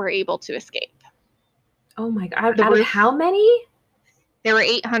 inmates were able to escape. Oh my God. Out of how many? There were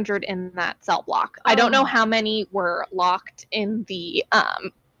 800 in that cell block. Oh. I don't know how many were locked in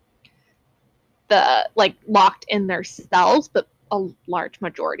locked in their cells, but a large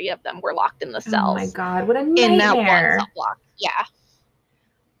majority of them were locked in the cells. Oh my God, what a nightmare. In that one cell block. Yeah.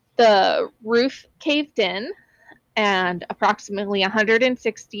 The roof caved in, and approximately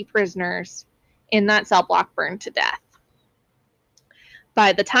 160 prisoners in that cell block burned to death.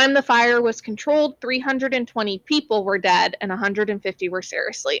 By the time the fire was controlled, 320 people were dead and 150 were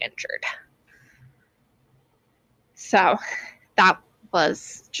seriously injured. So that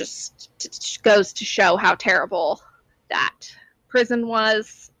was just goes to show how terrible that prison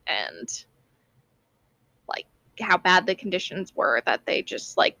was and like how bad the conditions were, that they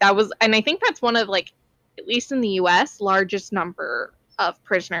just that was, and I think that's one of at least in the US, largest number of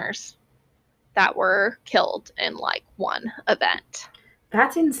prisoners that were killed in one event.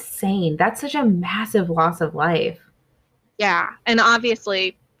 That's insane. That's such a massive loss of life. Yeah, and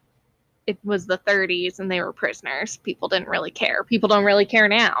obviously it was the 30s and they were prisoners. People didn't really care. People don't really care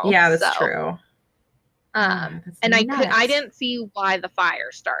now. Yeah, that's true. And nuts. I didn't see why the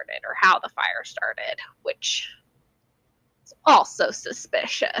fire started or how the fire started, which It's also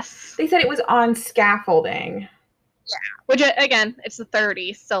suspicious. They said it was on scaffolding. Yeah, which again, it's the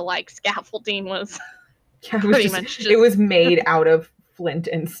 30s, so like scaffolding was pretty much just... It was made out of flint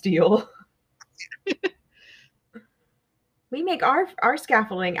and steel. We make our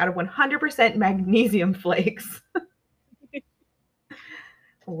scaffolding out of 100% magnesium flakes.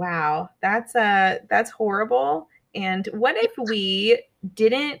 Wow, that's horrible. And what if we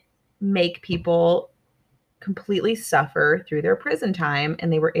didn't make people completely suffer through their prison time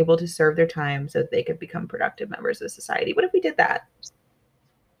and they were able to serve their time so that they could become productive members of society? What if we did that?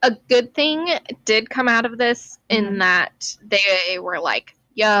 A good thing did come out of this in that they were like,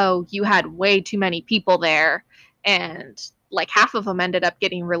 yo, you had way too many people there. And like half of them ended up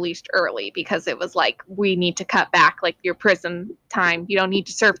getting released early because it was like, we need to cut back like your prison time. You don't need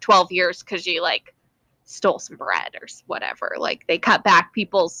to serve 12 years because you like stole some bread or whatever. Like they cut back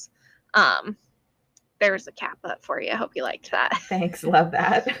people's, there's a Kappa for you. I hope you liked that. Thanks. Love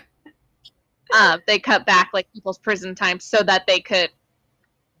that. They cut back like people's prison time so that they could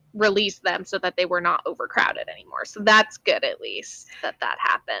release them so that they were not overcrowded anymore. So that's good, at least that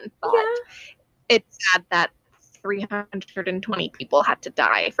happened. But it's sad that 320 people had to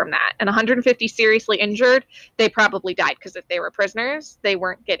die from that, and 150 seriously injured. They probably died because if they were prisoners, they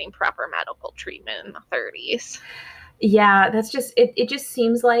weren't getting proper medical treatment in the 30s. Yeah, that's just it just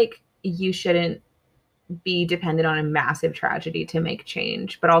seems like you shouldn't be dependent on a massive tragedy to make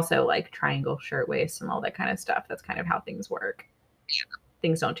change, but also like triangle shirtwaist and all that kind of stuff. That's kind of how things work. Yeah.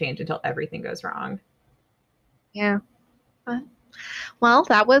 Things don't change until everything goes wrong. Yeah. Well,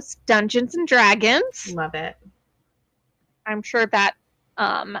 that was Dungeons and Dragons. Love it. I'm sure that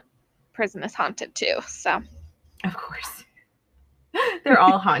prison is haunted too. So, of course, they're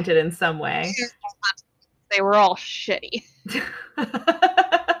all haunted in some way. They were all shitty.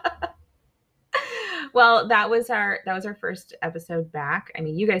 Well, that was our first episode back. I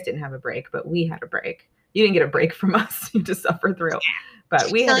mean, you guys didn't have a break, but we had a break. You didn't get a break from us. You just suffer through.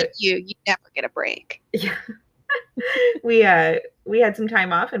 But we had you never get a break. Yeah. We had some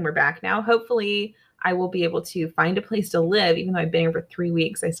time off and we're back now. Hopefully I will be able to find a place to live. Even though I've been here for 3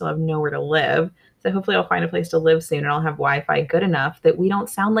 weeks, I still have nowhere to live. So hopefully I'll find a place to live soon and I'll have Wi-Fi good enough that we don't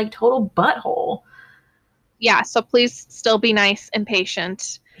sound like total butthole. Yeah, so please still be nice and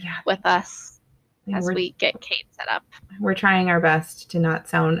patient with us as we get Kate set up. We're trying our best to not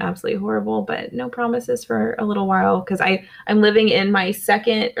sound absolutely horrible, but no promises for a little while because I'm living in my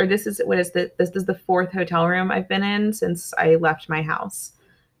second, or this is the fourth hotel room I've been in since I left my house.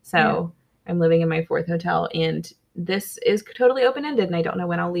 So I'm living in my fourth hotel and this is totally open-ended and I don't know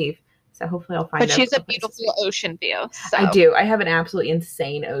when I'll leave. So hopefully I'll find. But she's a beautiful ocean view. So. I do. I have an absolutely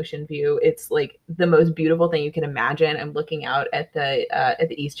insane ocean view. It's like the most beautiful thing you can imagine. I'm looking out at the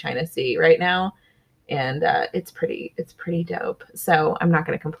East China Sea right now. And it's pretty dope. So I'm not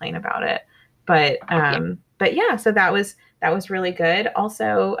going to complain about it. But yeah, so that was really good.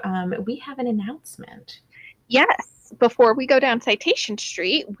 Also, we have an announcement. Yes. Before we go down Citation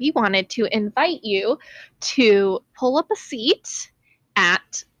Street, we wanted to invite you to pull up a seat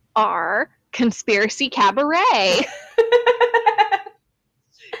at our Conspiracy Cabaret.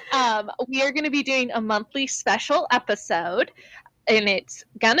 We are going to be doing a monthly special episode. And it's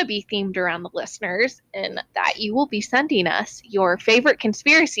going to be themed around the listeners, and that you will be sending us your favorite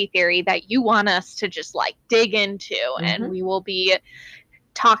conspiracy theory that you want us to just like dig into. Mm-hmm. And we will be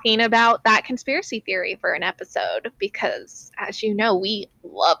talking about that conspiracy theory for an episode because, as you know, we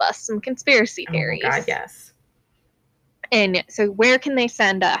love us some conspiracy theories. Oh my God, yes. And so where can they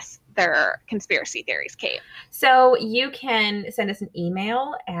send us their conspiracy theories, Kate? So you can send us an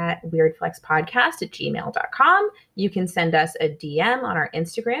email at weirdflexpodcast@gmail.com. You can send us a DM on our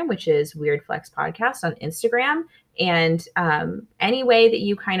Instagram, which is weirdflexpodcast on Instagram. And any way that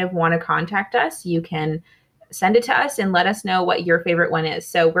you kind of want to contact us, you can send it to us and let us know what your favorite one is.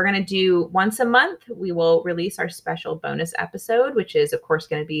 So we're going to do once a month. We will release our special bonus episode, which is, of course,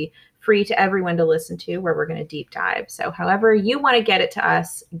 going to be free to everyone to listen to, where we're going to deep dive. So however you want to get it to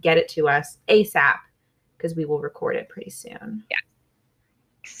us ASAP, because we will record it pretty soon. Yeah.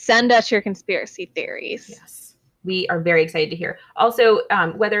 Send us your conspiracy theories. Yes. We are very excited to hear. Also,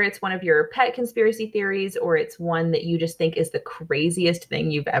 whether it's one of your pet conspiracy theories or it's one that you just think is the craziest thing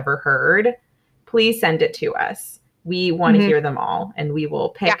you've ever heard, please send it to us. We want to hear them all, and we will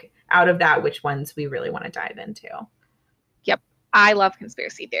pick out of that which ones we really want to dive into. Yep. I love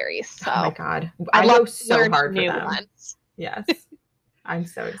conspiracy theories. So. Oh my God. I love so hard for them. Ones. Yes. I'm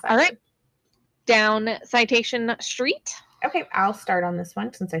so excited. All right. Down Citation Street. Okay. I'll start on this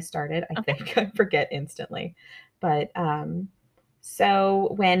one since I started. I think I forget instantly. But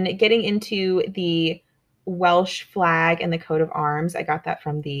so when getting into the Welsh flag and the coat of arms, I got that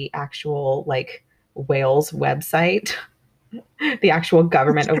from the actual like Wales website, the actual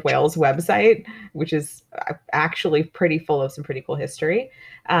government of Wales website, which is actually pretty full of some pretty cool history.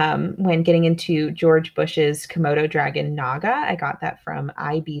 When getting into George Bush's Komodo dragon Naga, I got that from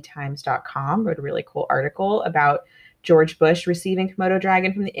ibtimes.com, wrote a really cool article about George Bush receiving Komodo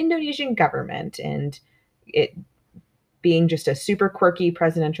dragon from the Indonesian government and it being just a super quirky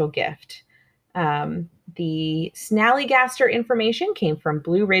presidential gift. The Snallygaster information came from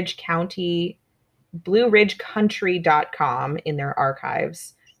BlueRidgeCountry.com in their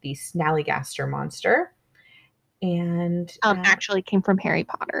archives, the Snallygaster monster. And actually came from Harry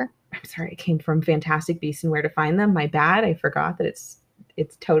Potter. I'm sorry, it came from Fantastic Beasts and Where to Find Them. My bad. I forgot that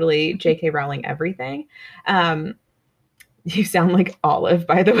it's totally J.K. Rowling everything. You sound like Olive,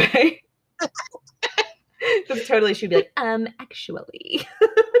 by the way. That's totally should be like, actually.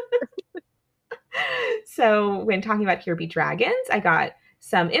 So when talking about Here Be Dragons, I got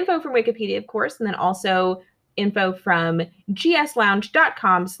some info from Wikipedia, of course, and then also info from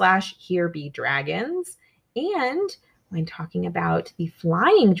gslounge.com/herebedragons. And when talking about the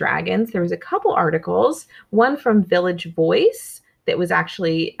flying dragons, there was a couple articles, one from Village Voice that was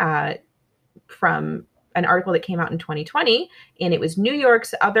actually from an article that came out in 2020, and it was New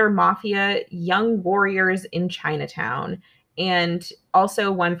York's Other Mafia Young Warriors in Chinatown. And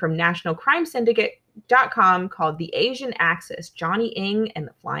also one from nationalcrimesyndicate.com called The Asian Axis, Johnny Ing and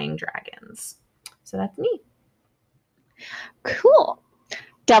the Flying Dragons. So that's me. Cool.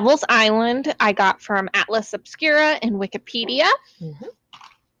 Devil's Island, I got from Atlas Obscura and Wikipedia. Mm-hmm.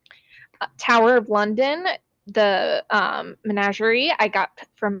 Tower of London, the menagerie, I got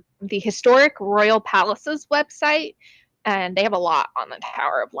from the Historic Royal Palaces website. And they have a lot on the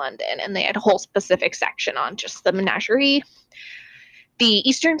Tower of London, and they had a whole specific section on just the menagerie. The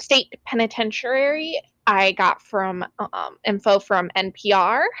Eastern State Penitentiary, I got from info from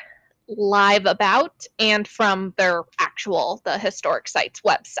NPR, Live About, and from their the Historic Sites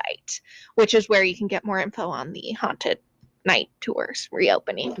website, which is where you can get more info on the Haunted Night tours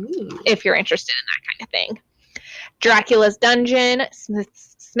reopening, if you're interested in that kind of thing. Dracula's Dungeon,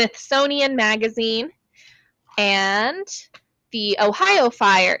 Smithsonian Magazine, and the Ohio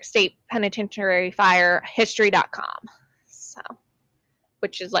State Penitentiary Fire History.com, so,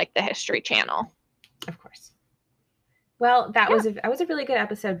 which is like the History Channel. Of course. Well, that was a really good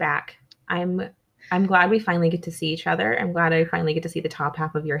episode back. I'm glad we finally get to see each other. I'm glad I finally get to see the top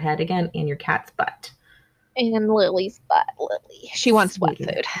half of your head again and your cat's butt. And Lily's butt. Lily. She wants wet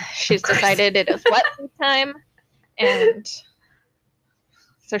food. She's decided it is wet food time, and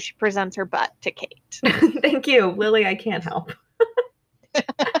so she presents her butt to Kate. Thank you, Lily. I can't help. But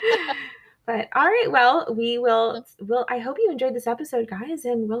all right, well, I hope you enjoyed this episode, guys,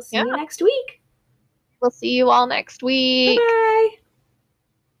 and we'll see you next week. We'll see you all next week.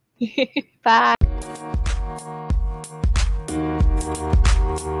 Bye. Bye.